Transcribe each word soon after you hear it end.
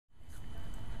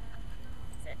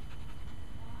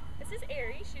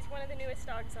Aeri. She's one of the newest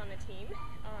dogs on the team.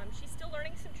 She's still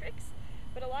learning some tricks,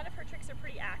 but a lot of her tricks are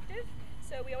pretty active,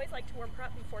 so we always like to warm her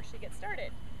up before she gets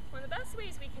started. One of the best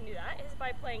ways we can do that is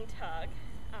by playing tug.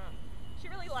 She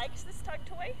really likes this tug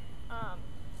toy,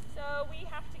 so we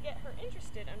have to get her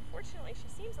interested. Unfortunately, she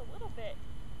seems a little bit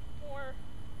more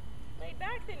laid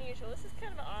back than usual. This is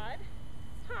kind of odd.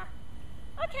 Huh.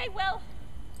 Okay, well,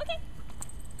 okay.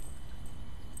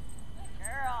 Good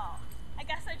girl. I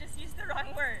guess I just used the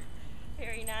wrong word.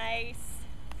 Very nice.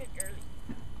 Good girlie.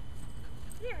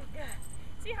 Very good.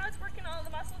 See how it's working all the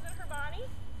muscles in her body?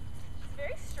 She's a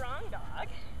very strong dog.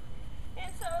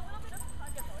 And so a little bit of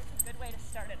tug is always a good way to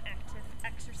start an active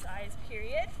exercise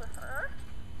period for her.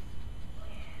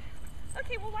 Yeah.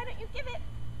 Okay, well, why don't you give it?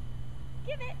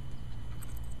 Give it.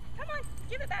 Come on,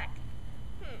 give it back.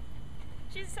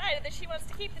 She decided that she wants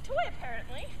to keep the toy,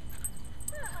 apparently.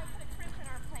 Well, that might put a crimp in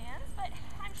our plans, but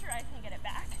I'm sure I can get it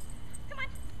back. Come on,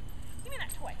 give me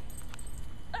that toy.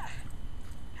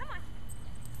 Come on.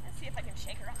 Let's see if I can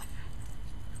shake her off.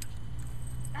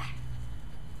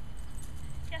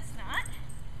 Guess not.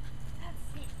 Let's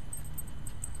see.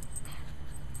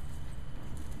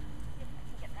 See if I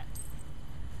can get that.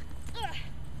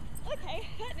 Okay,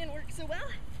 that didn't work so well.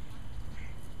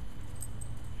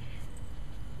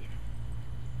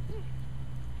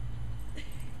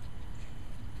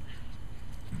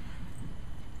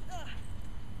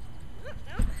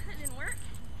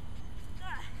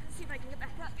 I can get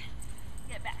back up.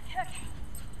 Get back. Okay.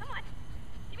 Come on.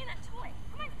 Give me that toy.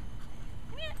 Come on.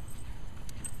 Give me it.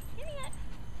 Give me it.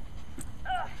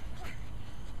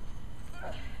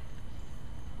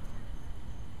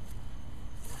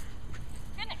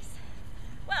 Goodness.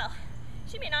 Well,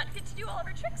 she may not get to do all of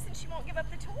her tricks and she won't give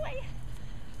up the toy.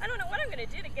 I don't know what I'm going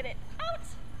to do to get it out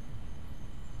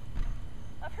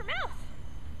of her mouth.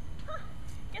 Huh.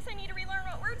 Guess I need to relearn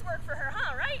what words work for her,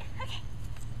 huh? Right? Okay.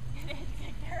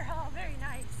 Good girl, very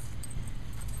nice.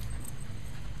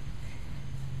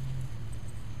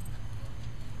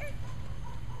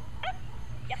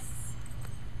 Yes.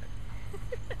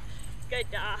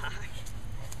 Good dog.